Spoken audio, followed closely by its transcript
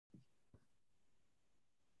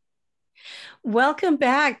Welcome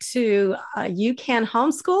back to You Can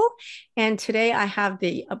Homeschool. And today I have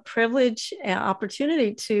the privilege and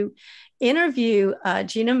opportunity to interview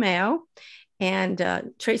Gena Mayo.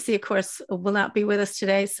 And Tracy, of course, will not be with us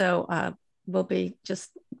today. So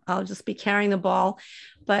I'll just be carrying the ball.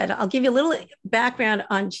 But I'll give you a little background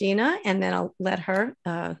on Gena and then I'll let her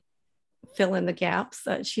fill in the gaps.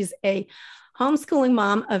 She's a homeschooling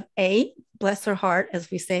mom of 8, bless her heart,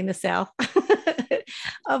 as we say in the South,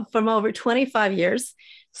 from over 25 years.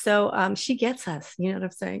 So she gets us, you know what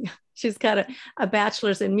I'm saying? She's got a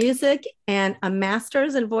bachelor's in music and a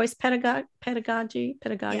master's in voice pedagogy.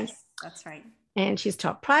 Yes, that's right. And she's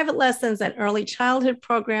taught private lessons and early childhood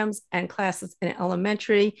programs and classes in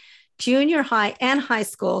elementary, junior high, and high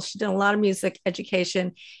school. She's done a lot of music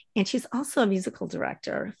education. And she's also a musical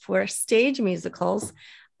director for stage musicals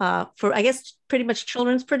for, I guess, pretty much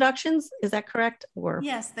children's productions. Is that correct? Or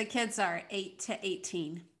Yes, the kids are 8 to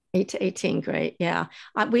 18. 8 to 18, great. Yeah.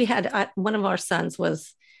 We had one of our sons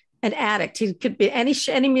was an addict. He could be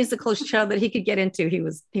any musical show that he could get into. He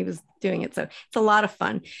was doing it. So it's a lot of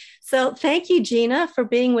fun. So thank you, Gena, for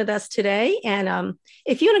being with us today. And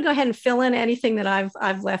if you want to go ahead and fill in anything that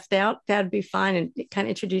I've left out, that'd be fine. And kind of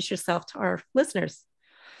introduce yourself to our listeners.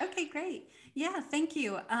 Okay, great. Yeah, thank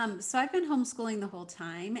you. So I've been homeschooling the whole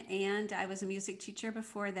time, and I was a music teacher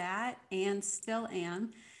before that and still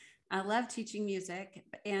am. I love teaching music.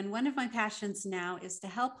 And one of my passions now is to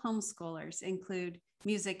help homeschoolers include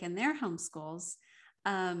music in their homeschools,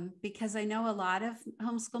 because I know a lot of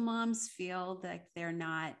homeschool moms feel like they're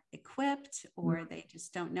not equipped or they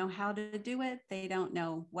just don't know how to do it. They don't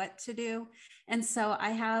know what to do. And so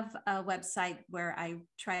I have a website where I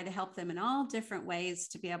try to help them in all different ways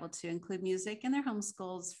to be able to include music in their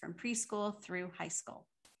homeschools from preschool through high school.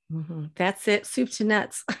 Mm-hmm. That's it, soup to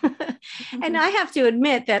nuts. And I have to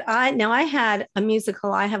admit that I had a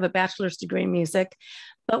musical, I have a bachelor's degree in music,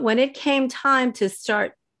 but when it came time to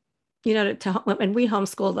start, and we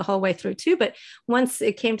homeschooled the whole way through too, but once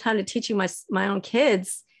it came time to teaching my own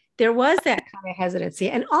kids, there was that kind of hesitancy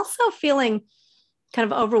and also feeling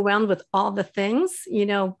kind of overwhelmed with all the things,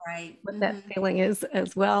 Right. what that feeling is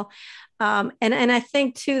as well. And I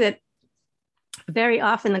think too that very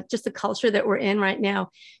often, like just the culture that we're in right now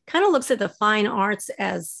kind of looks at the fine arts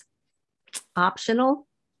as optional.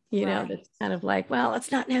 Right. That's kind of like, well,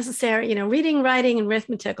 it's not necessary. Reading, writing, and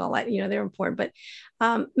arithmetic, all that, they're important. But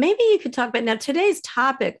maybe you could talk about now. Today's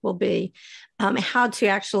topic will be how to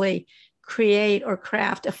actually create or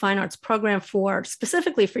craft a fine arts program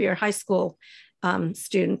specifically for your high school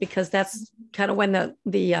student, because that's kind of when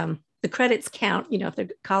the credits count, if they're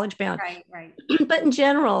college bound. Right. Right. But in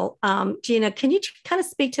general, Gena, can you kind of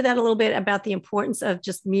speak to that a little bit about the importance of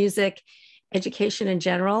just music education in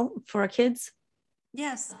general for our kids?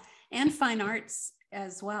 Yes, and fine arts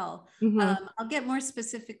as well. Mm-hmm. I'll get more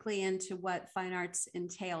specifically into what fine arts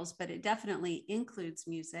entails, but it definitely includes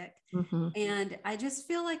music. Mm-hmm. And I just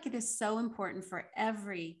feel like it is so important for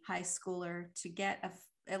every high schooler to get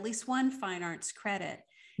at least one fine arts credit.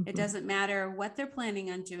 It Mm-hmm. doesn't matter what they're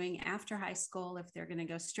planning on doing after high school, if they're going to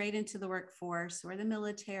go straight into the workforce or the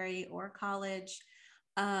military or college.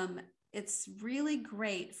 It's really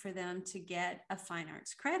great for them to get a fine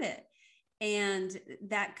arts credit. And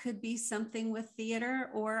that could be something with theater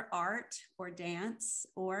or art or dance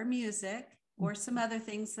or music or some other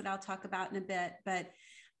things that I'll talk about in a bit. But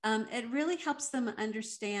it really helps them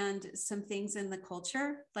understand some things in the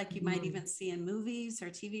culture, like you might even see in movies or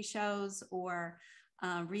TV shows or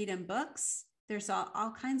read in books. There's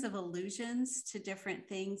all kinds of allusions to different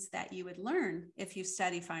things that you would learn if you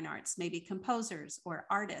study fine arts, maybe composers or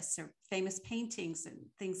artists or famous paintings and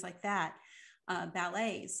things like that,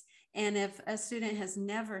 ballets. And if a student has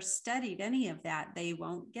never studied any of that, they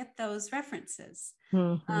won't get those references.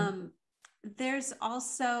 Mm-hmm. There's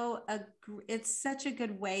also it's such a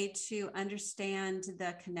good way to understand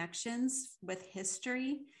the connections with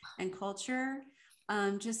history and culture.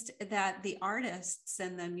 Just that the artists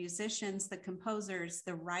and the musicians, the composers,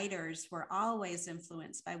 the writers were always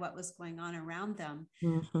influenced by what was going on around them,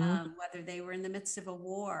 Mm-hmm. whether they were in the midst of a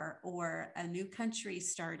war or a new country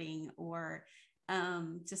starting or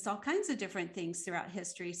just all kinds of different things throughout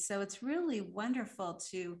history. So it's really wonderful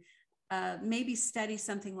to maybe study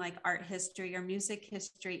something like art history or music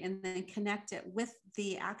history and then connect it with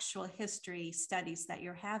the actual history studies that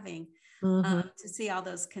you're having, Mm-hmm. to see all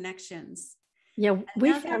those connections. Yeah,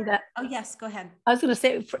 we found Another, that. oh yes, go ahead. I was going to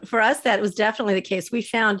say for us, that was definitely the case. We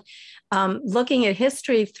found looking at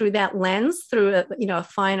history through that lens, through a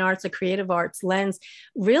fine arts, a creative arts lens,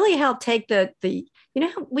 really helped take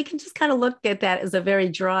we can just kind of look at that as a very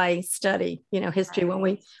dry study, history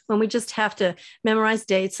Right. when we just have to memorize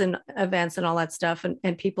dates and events and all that stuff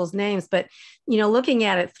and people's names. But looking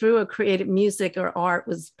at it through a creative music or art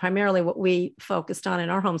was primarily what we focused on in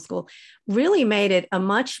our homeschool, really made it a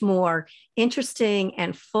much more interesting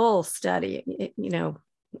and full study,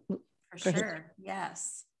 For for history. sure.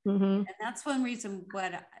 Yes. Mm-hmm. And that's one reason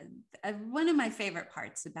one of my favorite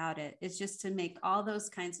parts about it is just to make all those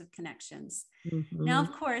kinds of connections. Now,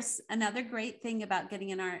 Mm-hmm. of course, another great thing about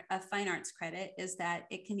getting a fine arts credit is that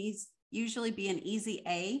it can usually be an easy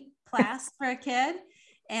A class for a kid.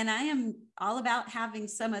 And I am all about having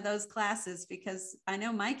some of those classes because I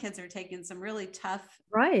know my kids are taking some really tough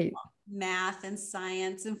Right. math and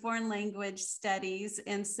science and foreign language studies.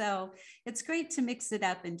 And so it's great to mix it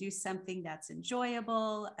up and do something that's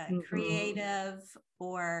enjoyable, Mm-hmm. creative,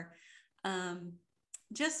 or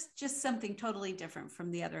just something totally different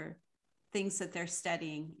from the other things that they're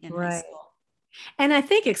studying in high Right. school. And I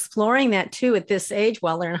think exploring that too at this age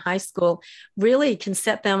while they're in high school really can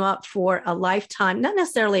set them up for a lifetime, not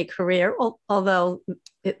necessarily a career, although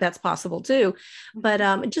that's possible too, but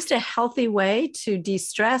Mhm. just a healthy way to de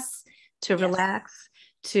stress, to Yes. relax,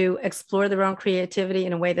 to explore their own creativity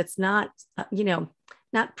in a way that's not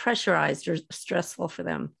pressurized or stressful for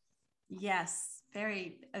them. Yes.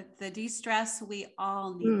 Very, the de-stress, we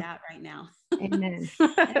all need Mm, that right now. amen.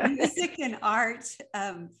 And music and art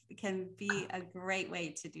can be a great way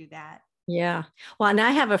to do that. Yeah. Well, and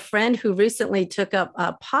I have a friend who recently took up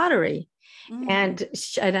pottery, Mm.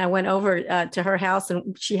 and I went over to her house,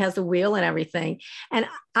 and she has a wheel and everything. And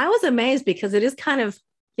I was amazed because it's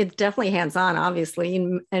definitely hands on, obviously,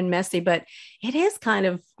 and messy, but it is kind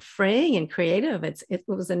of freeing and creative. It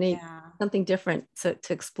was a neat, Yeah. something different to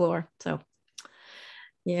explore. So,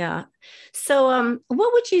 yeah. So,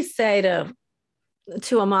 what would you say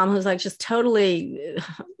to a mom who's like just totally,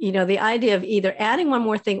 the idea of either adding one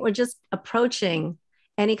more thing or just approaching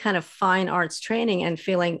any kind of fine arts training and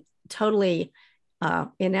feeling totally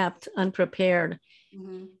inept, unprepared?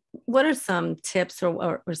 Mhm. What are some tips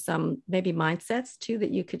or some maybe mindsets too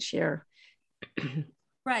that you could share?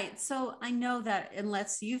 Right. So I know that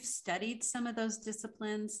unless you've studied some of those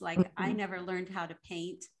disciplines, like I Mhm. never learned how to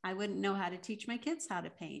paint, I wouldn't know how to teach my kids how to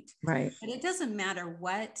paint. Right. But it doesn't matter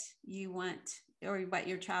what you want or what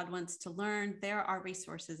your child wants to learn, there are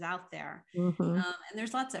resources out there. Hmm. And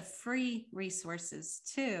there's lots of free resources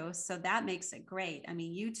too. So that makes it great. I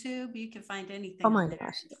mean, YouTube, you can find Oh anything my on there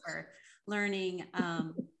gosh. for learning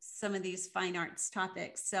some of these fine arts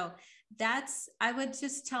topics. So I would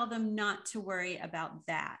just tell them not to worry about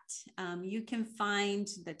that. You can find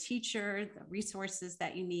the teacher, the resources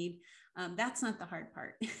that you need. That's not the hard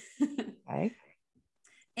part. Okay.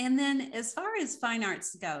 And then as far as fine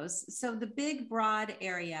arts goes, so the big broad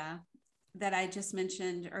area that I just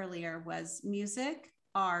mentioned earlier was music,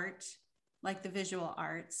 art, like the visual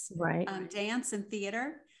arts, Right. dance and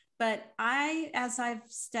theater. But as I've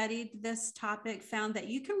studied this topic, found that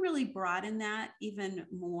you can really broaden that even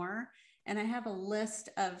more. And I have a list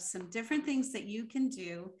of some different things that you can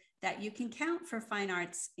do that you can count for fine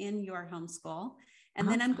arts in your homeschool. And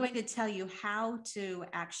Uh-huh. then I'm going to tell you how to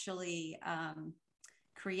actually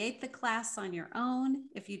create the class on your own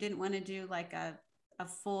if you didn't want to do like a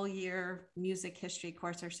full year music history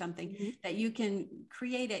course or something, Mhm. that you can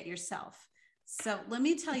create it yourself. So let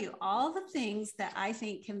me tell you all the things that I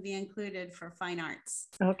think can be included for fine arts.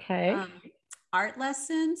 Okay. um, Art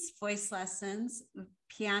lessons, voice lessons,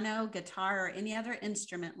 piano, guitar, or any other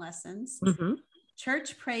instrument lessons, Hmm.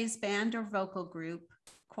 church praise band or vocal group,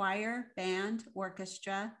 choir, band,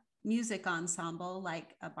 orchestra, music ensemble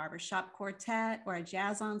like a barbershop quartet or a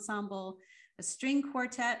jazz ensemble, a string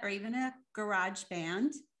quartet, or even a garage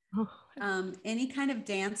band. Oh, Any kind of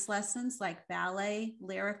dance lessons like ballet,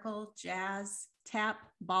 lyrical, jazz, tap,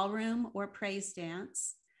 ballroom, or praise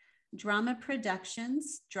dance, drama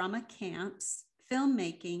productions, drama camps,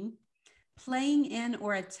 filmmaking, playing in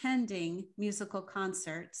or attending musical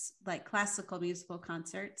concerts, like classical musical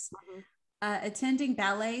concerts, mhm. attending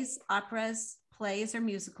ballets, operas, plays, or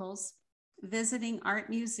musicals, visiting art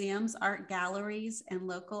museums, art galleries, and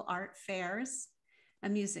local art fairs, a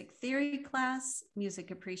music theory class, music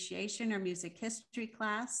appreciation or music history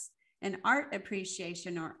class, an art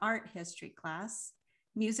appreciation or art history class,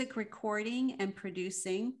 music recording and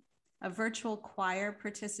producing, a virtual choir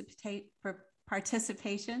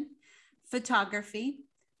participation, photography,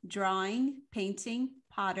 drawing, painting,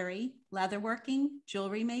 pottery, leatherworking,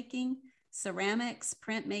 jewelry making, ceramics,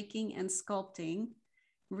 printmaking, and sculpting,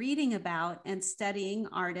 reading about and studying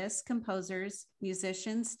artists, composers,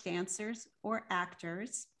 musicians, dancers, or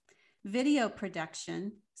actors, video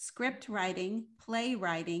production, script writing, play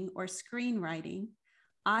writing or screenwriting,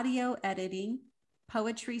 audio editing,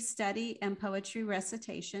 poetry study and poetry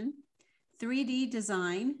recitation, 3D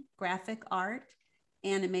design, graphic art,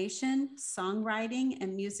 animation, songwriting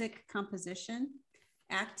and music composition,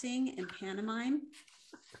 acting and pantomime.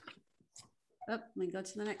 Oh, let me go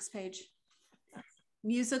to the next page.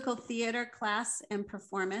 Musical theater class and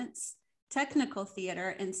performance, technical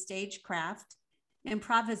theater and stagecraft,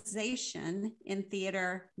 improvisation in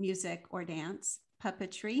theater, music, or dance,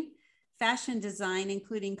 puppetry, fashion design,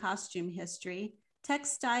 including costume history,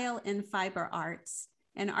 textile and fiber arts,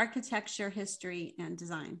 and architecture, history, and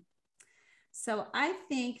design. So I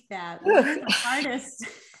think that one of the hardest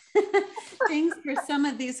things for some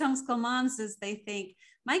of these homeschool moms is they think,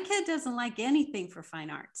 my kid doesn't like anything for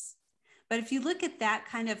fine arts. But if you look at that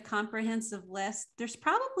kind of comprehensive list, there's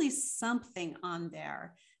probably something on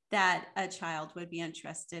there that a child would be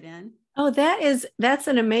interested in. Oh, that's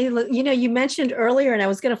an amazing, you mentioned earlier, and I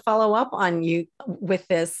was going to follow up on you with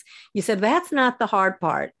this. You said that's not the hard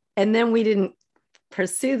part. And then we didn't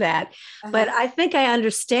pursue that. But I think I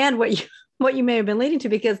understand what you may have been leading to,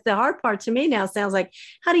 because the hard part to me now sounds like,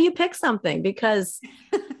 how do you pick something? Because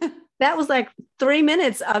that was like 3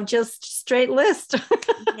 minutes of just straight list.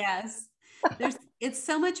 Yes. It's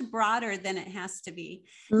so much broader than it has to be.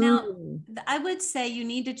 Now, I would say you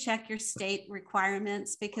need to check your state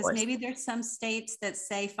requirements, because maybe there's some states that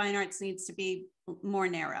say fine arts needs to be more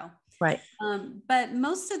narrow. Right. But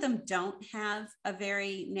most of them don't have a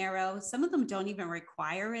very narrow, some of them don't even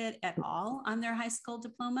require it at all on their high school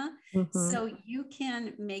diploma. So you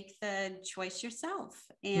can make the choice yourself.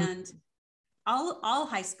 And all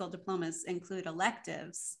high school diplomas include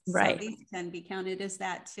electives. Right. So these can be counted as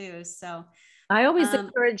that too. So I always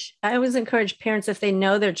encourage parents, if they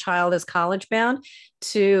know their child is college bound,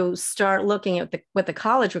 to start looking at what the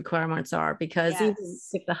college requirements are, because even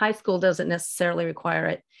if the high school doesn't necessarily require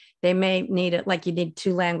it, they may need it. Like you need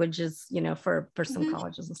 2 languages, for some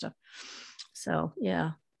colleges and stuff. So,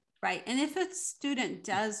 yeah. Right. And if a student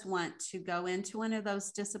does want to go into one of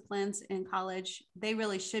those disciplines in college, they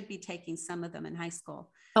really should be taking some of them in high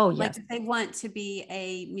school. Oh, yes. Like if they want to be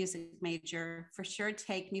a music major, for sure,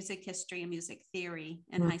 take music history and music theory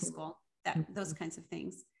in high school, those kinds of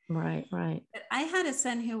things. Right, right. But I had a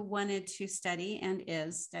son who wanted to study and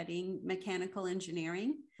is studying mechanical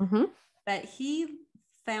engineering, but he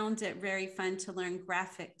found it very fun to learn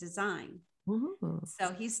graphic design.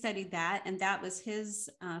 So he studied that, and that was his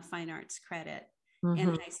fine arts credit in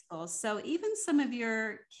high school. So even some of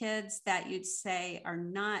your kids that you'd say are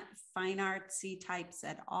not fine artsy types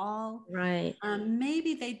at all, right?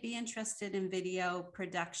 Maybe they'd be interested in video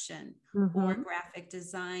production or graphic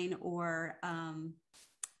design or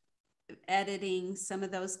editing, some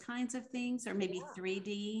of those kinds of things, or maybe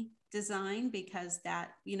 3D design, because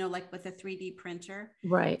that, like with a 3D printer,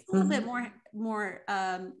 right? It's a little bit more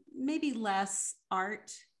maybe less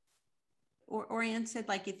art or oriented,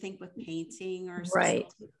 like you think with painting or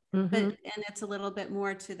right. But and it's a little bit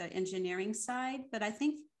more to the engineering side, but I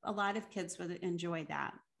think a lot of kids would enjoy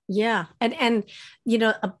that. Yeah. And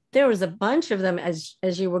there was a bunch of them as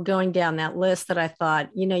you were going down that list that I thought,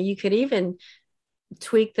 you could even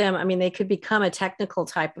tweak them. I mean, they could become a technical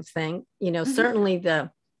type of thing, certainly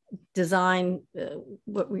the design,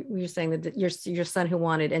 what we were saying, that your son who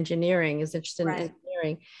wanted engineering is interested in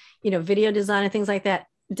engineering, video design and things like that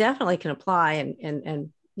definitely can apply and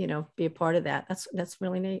be a part of that. That's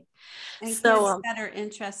really neat. And so kids that are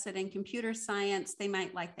interested in computer science, they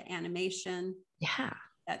might like the animation,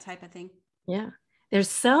 that type of thing. There's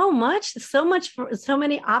so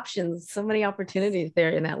many options, so many opportunities there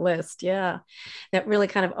in that list. That really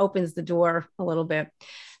kind of opens the door a little bit.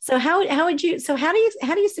 So how do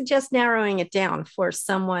you suggest narrowing it down for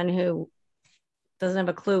someone who doesn't have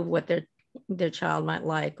a clue what their child might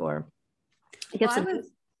like? Or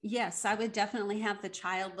I would definitely have the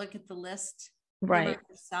child look at the list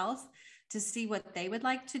herself to see what they would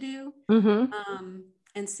like to do,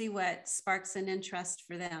 and see what sparks an interest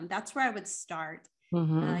for them. That's where I would start.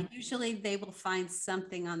 Usually they will find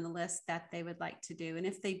something on the list that they would like to do. And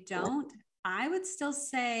if they don't, I would still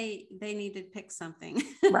say they need to pick something,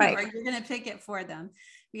 or you're going to pick it for them.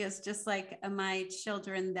 Because just like my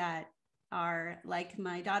children that are like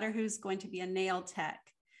my daughter, who's going to be a nail tech,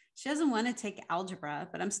 she doesn't want to take algebra,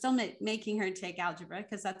 but I'm still making her take algebra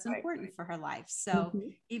because that's important for her life. So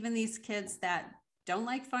even these kids that don't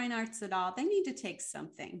like fine arts at all, they need to take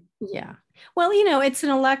something. Well, it's an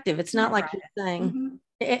elective. It's not like you're saying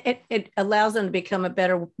it allows them to become a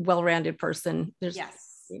better, well-rounded person. There's, Yes.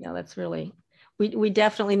 That's really, we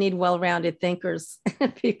definitely need well-rounded thinkers,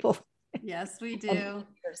 people. Yes, we do.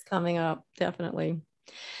 Coming up, definitely.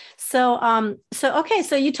 So okay,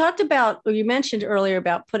 so you talked about, or you mentioned earlier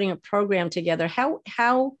about putting a program together.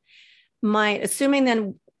 How might, assuming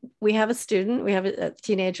then we have a student, we have a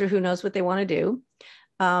teenager who knows what they want to do,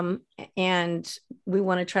 and we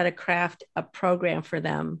want to try to craft a program for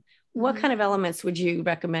them. What kind of elements would you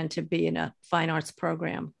recommend to be in a fine arts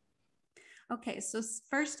program? Okay, so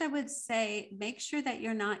first I would say make sure that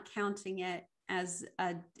you're not counting it as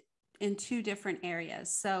in two different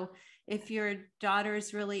areas. So if your daughter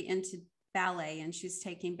is really into ballet and she's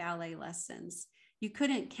taking ballet lessons, you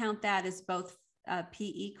couldn't count that as both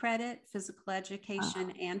PE credit, physical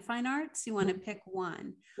education, and fine arts. You want to pick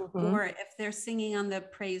one. Or if they're singing on the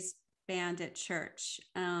praise band at church,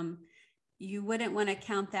 you wouldn't want to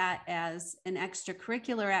count that as an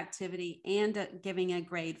extracurricular activity and giving a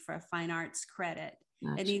grade for a fine arts credit.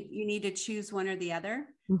 Gotcha. And you need to choose one or the other.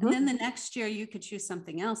 And then the next year you could choose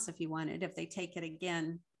something else if you wanted, if they take it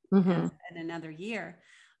again in another year.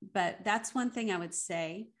 But that's one thing I would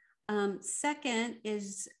say. Second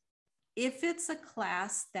is, if it's a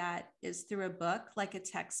class that is through a book, like a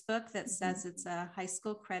textbook that says it's a high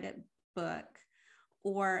school credit book,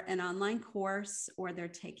 or an online course, or they're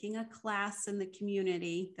taking a class in the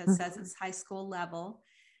community that says it's high school level,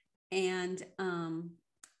 and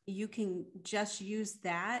you can just use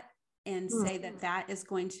that and say that that is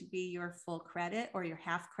going to be your full credit or your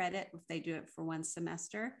half credit if they do it for one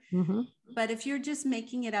semester. But if you're just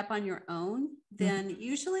making it up on your own, then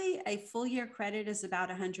usually a full year credit is about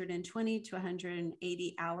 120 to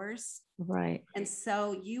 180 hours. Right. And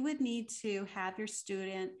so you would need to have your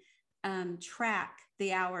student track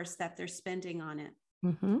the hours that they're spending on it.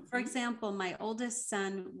 For example, my oldest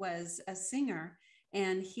son was a singer,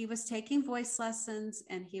 and he was taking voice lessons,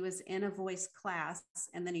 and he was in a voice class,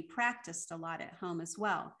 and then he practiced a lot at home as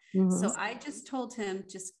well. So I just told him,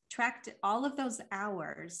 just track all of those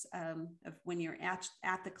hours of when you're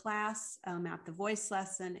at the class, at the voice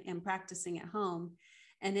lesson, and practicing at home.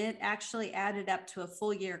 And it actually added up to a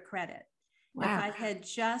full year credit. Wow. If I had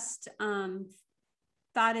just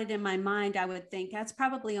thought it in my mind, I would think that's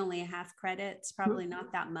probably only a half credit. It's probably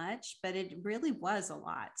not that much, but it really was a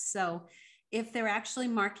lot. So if they're actually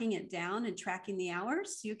marking it down and tracking the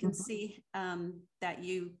hours, you can see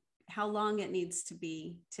how long it needs to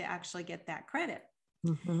be to actually get that credit.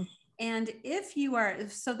 And if you are,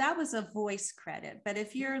 so that was a voice credit, but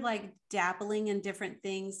if you're like dabbling in different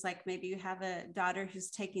things, like maybe you have a daughter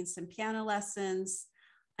who's taking some piano lessons,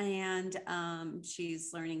 and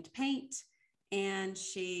she's learning to paint, and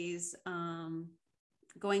she's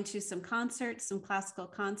going to some concerts, some classical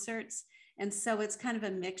concerts. And so it's kind of a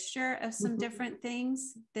mixture of some different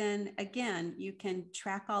things. Then again, you can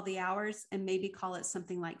track all the hours and maybe call it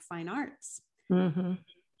something like fine arts.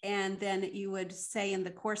 And then you would say in the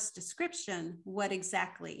course description what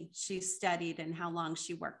exactly she studied and how long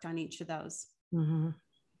she worked on each of those.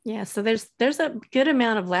 Yeah, so there's a good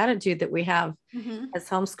amount of latitude that we have as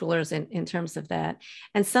homeschoolers in terms of that.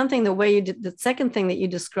 And something, the way you did, the second thing that you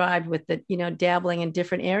described with the, dabbling in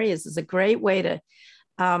different areas is a great way to,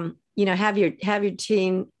 have your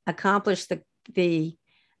team accomplish the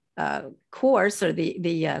course or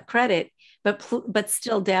the credit, but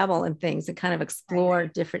still dabble in things and kind of explore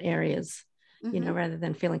different areas, rather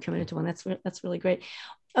than feeling committed to one. That's really great.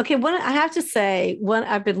 Okay, I have to say,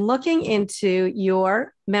 I've been looking into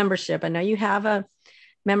your membership. I know you have a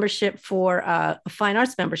membership for a fine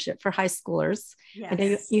arts membership for high schoolers. Yes. I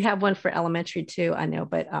know you have one for elementary too, I know,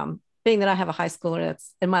 but being that I have a high schooler,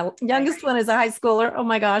 and my youngest one is a high schooler. Oh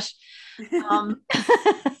my gosh.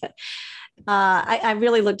 I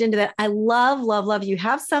really looked into that. I love. You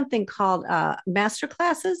have something called master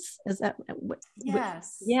classes. Is that?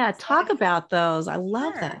 Yes. Yeah. Talk about those. I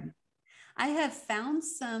love them. I have found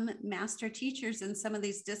some master teachers in some of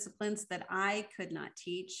these disciplines that I could not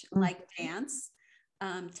teach, like dance,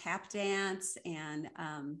 tap dance, and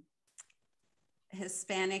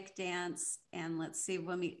Hispanic dance. And let's see,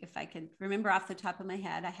 if I can remember off the top of my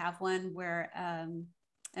head, I have one where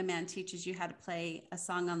a man teaches you how to play a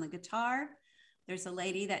song on the guitar. There's a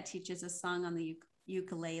lady that teaches a song on the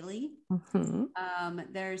ukulele.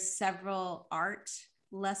 There's several art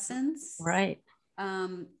lessons. Right.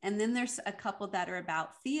 And then there's a couple that are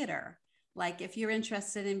about theater. Like if you're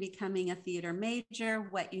interested in becoming a theater major,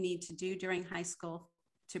 what you need to do during high school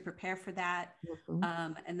to prepare for that.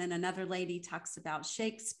 And then another lady talks about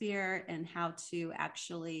Shakespeare and how to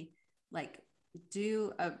actually like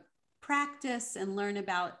do a practice and learn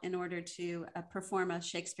about in order to perform a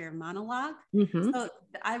Shakespeare monologue. So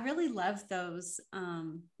I really love those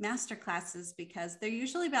master classes because they're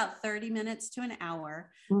usually about 30 minutes to an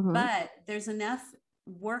hour, but there's enough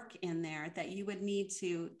work in there that you would need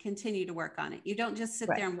to continue to work on it. You don't just sit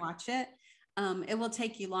there and watch it. It will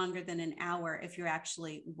take you longer than an hour if you're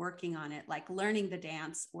actually working on it, like learning the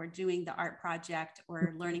dance or doing the art project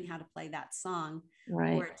or learning how to play that song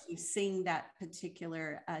or to sing that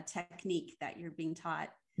particular technique that you're being taught.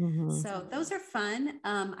 So those are fun.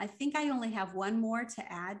 I think I only have one more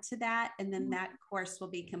to add to that, and then that course will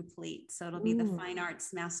be complete. So it'll be the Fine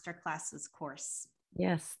Arts Master Classes course.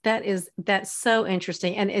 Yes, that's so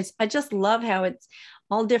interesting. And I just love how it's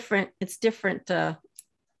all different. It's different,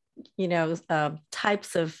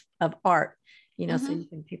 types of art, so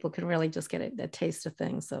people can really just get a taste of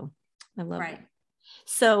things. So I love it.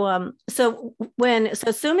 So,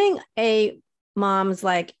 assuming a mom's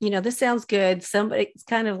like, this sounds good. Somebody's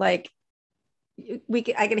kind of like,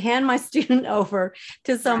 I can hand my student over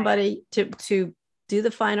to somebody to do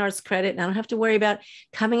the fine arts credit, and I don't have to worry about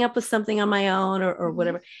coming up with something on my own or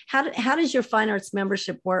whatever. How does your fine arts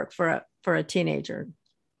membership work for a teenager?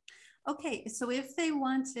 Okay, so if they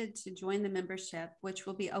wanted to join the membership, which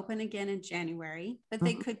will be open again in January, but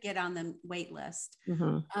they could get on the wait list,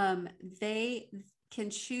 they can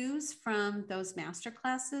choose from those master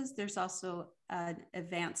classes. There's also an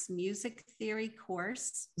advanced music theory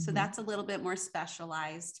course. So that's a little bit more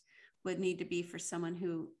specialized, would need to be for someone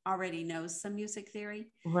who already knows some music theory.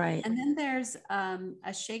 Right. And then there's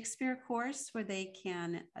a Shakespeare course where they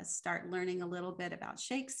can start learning a little bit about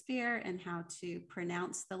Shakespeare and how to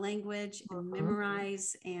pronounce the language and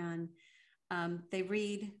memorize. And they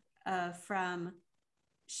read from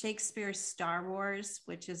Shakespeare's Star Wars,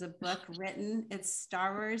 which is a book written. It's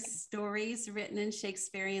Star Wars stories written in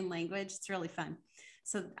Shakespearean language. It's really fun.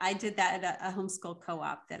 So I did that at a homeschool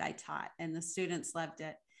co-op that I taught, and the students loved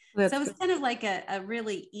it. So it's kind of like a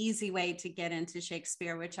really easy way to get into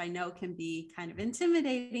Shakespeare, which I know can be kind of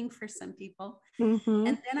intimidating for some people. And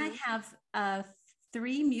then I have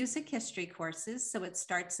 3 music history courses. So it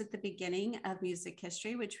starts at the beginning of music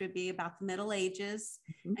history, which would be about the Middle Ages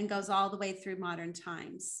and goes all the way through modern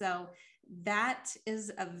times. So that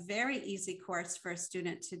is a very easy course for a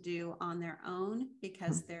student to do on their own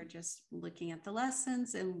because they're just looking at the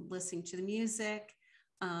lessons and listening to the music,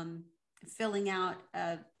 filling out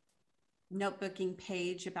a notebooking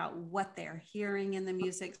page about what they're hearing in the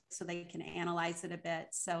music so they can analyze it a bit.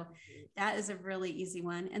 So that is a really easy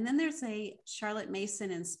one. And then there's a Charlotte Mason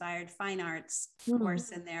inspired fine arts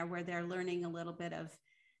course in there where they're learning a little bit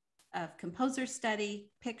of composer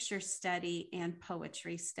study, picture study, and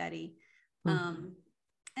poetry study. And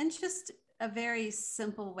just a very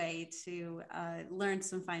simple way to learn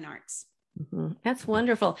some fine arts. That's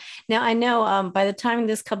wonderful. Now I know by the time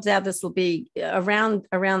this comes out, this will be around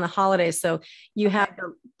the holidays. So you have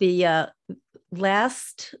the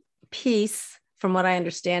last piece, from what I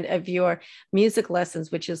understand, of your music lessons,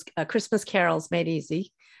 which is Christmas Carols Made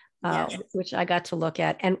Easy, which I got to look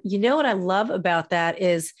at. And you know what I love about that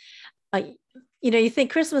is, you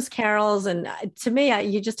think Christmas carols, and to me,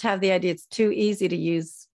 you just have the idea it's too easy to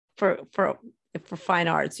use for fine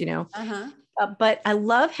arts, but I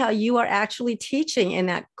love how you are actually teaching in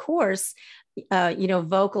that course,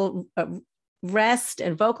 vocal rest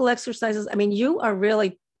and vocal exercises. I mean, you are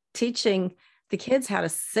really teaching the kids how to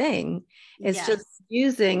sing. It's just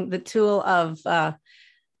using the tool of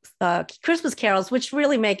Christmas carols, which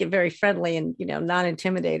really make it very friendly and, not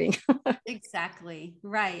intimidating. Exactly.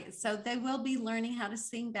 Right. So they will be learning how to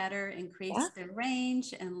sing better, increase their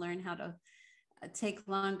range, and learn how to take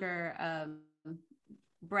longer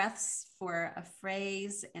breaths for a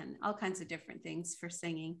phrase and all kinds of different things for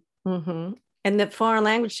singing. And the foreign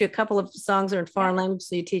language, a couple of songs are in foreign language,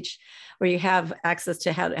 so you teach, or you have access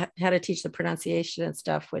to how to teach the pronunciation and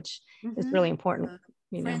stuff, which is really important.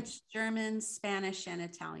 French, German, Spanish, and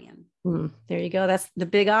Italian. There you go. That's the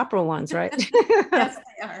big opera ones, right? Yes,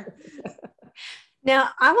 they are. Now,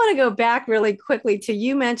 I want to go back really quickly to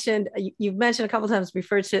you've mentioned a couple of times,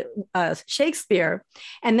 referred to Shakespeare,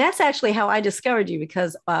 and that's actually how I discovered you,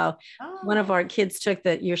 because one of our kids took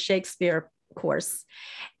your Shakespeare course,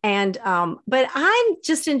 and but I'm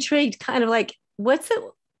just intrigued, kind of like, what's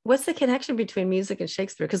the connection between music and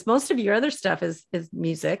Shakespeare? Because most of your other stuff is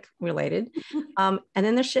music related, and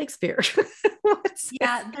then there's Shakespeare.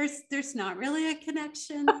 There's not really a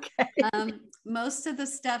connection. Most of the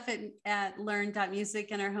stuff at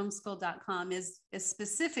learn.music and our homeschool.com is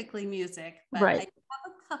specifically music, but I have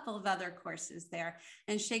a couple of other courses there,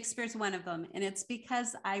 and Shakespeare's one of them. And it's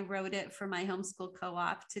because I wrote it for my homeschool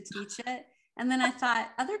co-op to teach it. And then I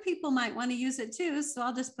thought other people might want to use it too. So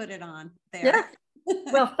I'll just put it on there. Yeah.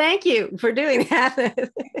 Well, thank you for doing that.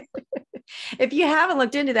 If you haven't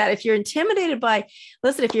looked into that, if you're intimidated by,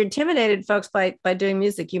 listen, if you're intimidated, folks, by doing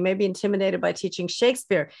music, you may be intimidated by teaching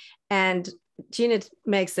Shakespeare. And Gena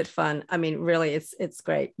makes it fun. I mean, really, it's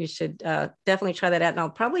great. You should definitely try that out. And I'll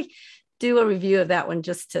probably do a review of that one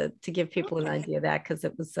just to give people an idea of that, because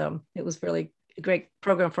it was really a great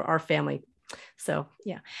program for our family. So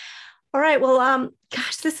yeah. All right. Well,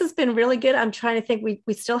 gosh, this has been really good. I'm trying to think.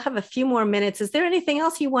 We still have a few more minutes. Is there anything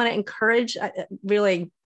else you want to encourage,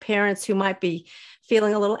 really, parents who might be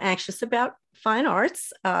feeling a little anxious about fine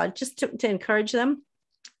arts, just to encourage them?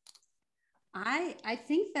 I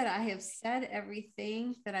think that I have said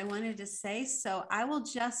everything that I wanted to say. So I will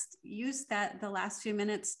just use the last few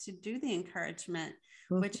minutes to do the encouragement,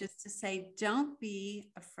 which is to say, don't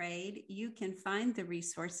be afraid. You can find the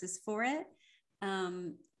resources for it.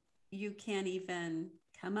 You can even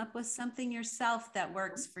come up with something yourself that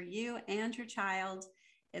works for you and your child.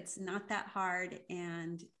 It's not that hard.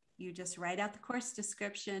 And you just write out the course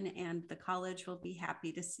description and the college will be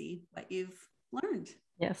happy to see what you've learned.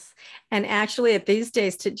 Yes. And actually at these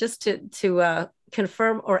days, to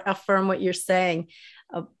confirm or affirm what you're saying,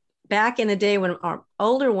 back in the day when our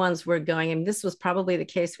older ones were going, and this was probably the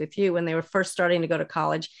case with you when they were first starting to go to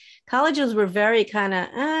college, colleges were very kind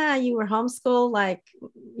of, you were homeschooled, like,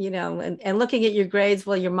 and looking at your grades,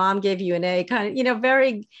 well, your mom gave you an A, kind of,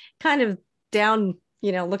 very kind of down,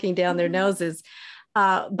 looking down their noses.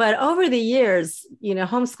 But over the years,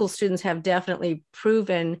 homeschool students have definitely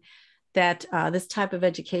proven that this type of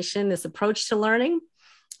education, this approach to learning,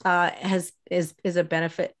 is a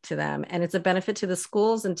benefit to them, and it's a benefit to the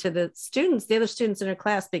schools and to the students, the other students in their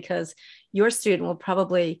class, because your student will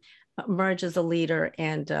probably emerge as a leader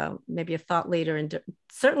and maybe a thought leader, and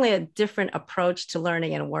certainly a different approach to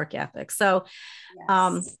learning and work ethic. So,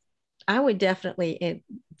 yes. I would definitely,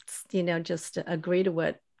 just agree to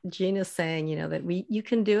what Gena's saying. That you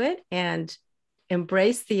can do it, and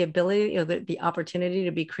embrace the ability or the opportunity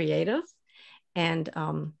to be creative, and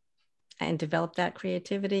develop that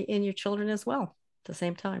creativity in your children as well at the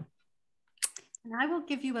same time. And I will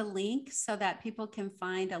give you a link so that people can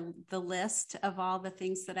find the list of all the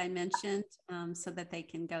things that I mentioned, so that they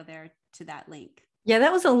can go there to that link. Yeah,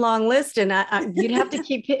 that was a long list, and you'd have to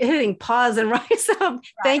keep hitting pause and write. So right.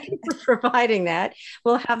 Thank you for providing that.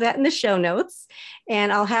 We'll have that in the show notes,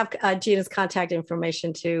 and I'll have Gena's contact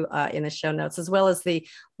information too in the show notes, as well as the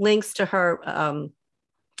links to her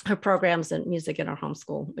programs and music in our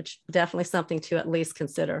homeschool, which definitely something to at least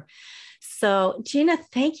consider. So Gena,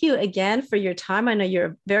 thank you again for your time. I know you're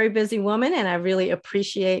a very busy woman, and I really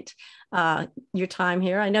appreciate your time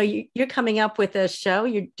here. I know you're coming up with a show.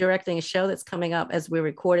 You're directing a show that's coming up as we're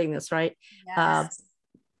recording this, right? Yes.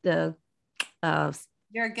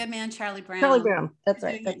 You're a Good Man, Charlie Brown. Charlie Brown. That's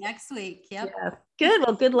right. Next week. Yep. Yeah. Good.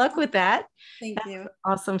 Well, good luck with that. Thank you.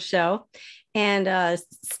 Awesome show. And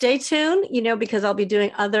stay tuned, because I'll be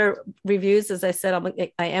doing other reviews. As I said,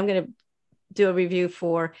 I am going to do a review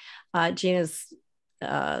for Gena's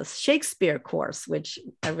Shakespeare course, which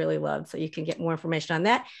I really love. So you can get more information on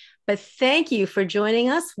that. But thank you for joining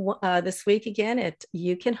us this week again at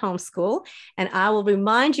You Can Homeschool. And I will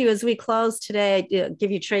remind you as we close today,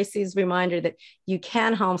 give you Tracy's reminder that you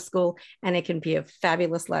can homeschool and it can be a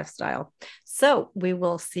fabulous lifestyle. So we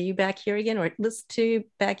will see you back here again, or listen to you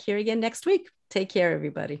back here again next week. Take care,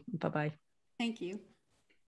 everybody. Bye-bye. Thank you.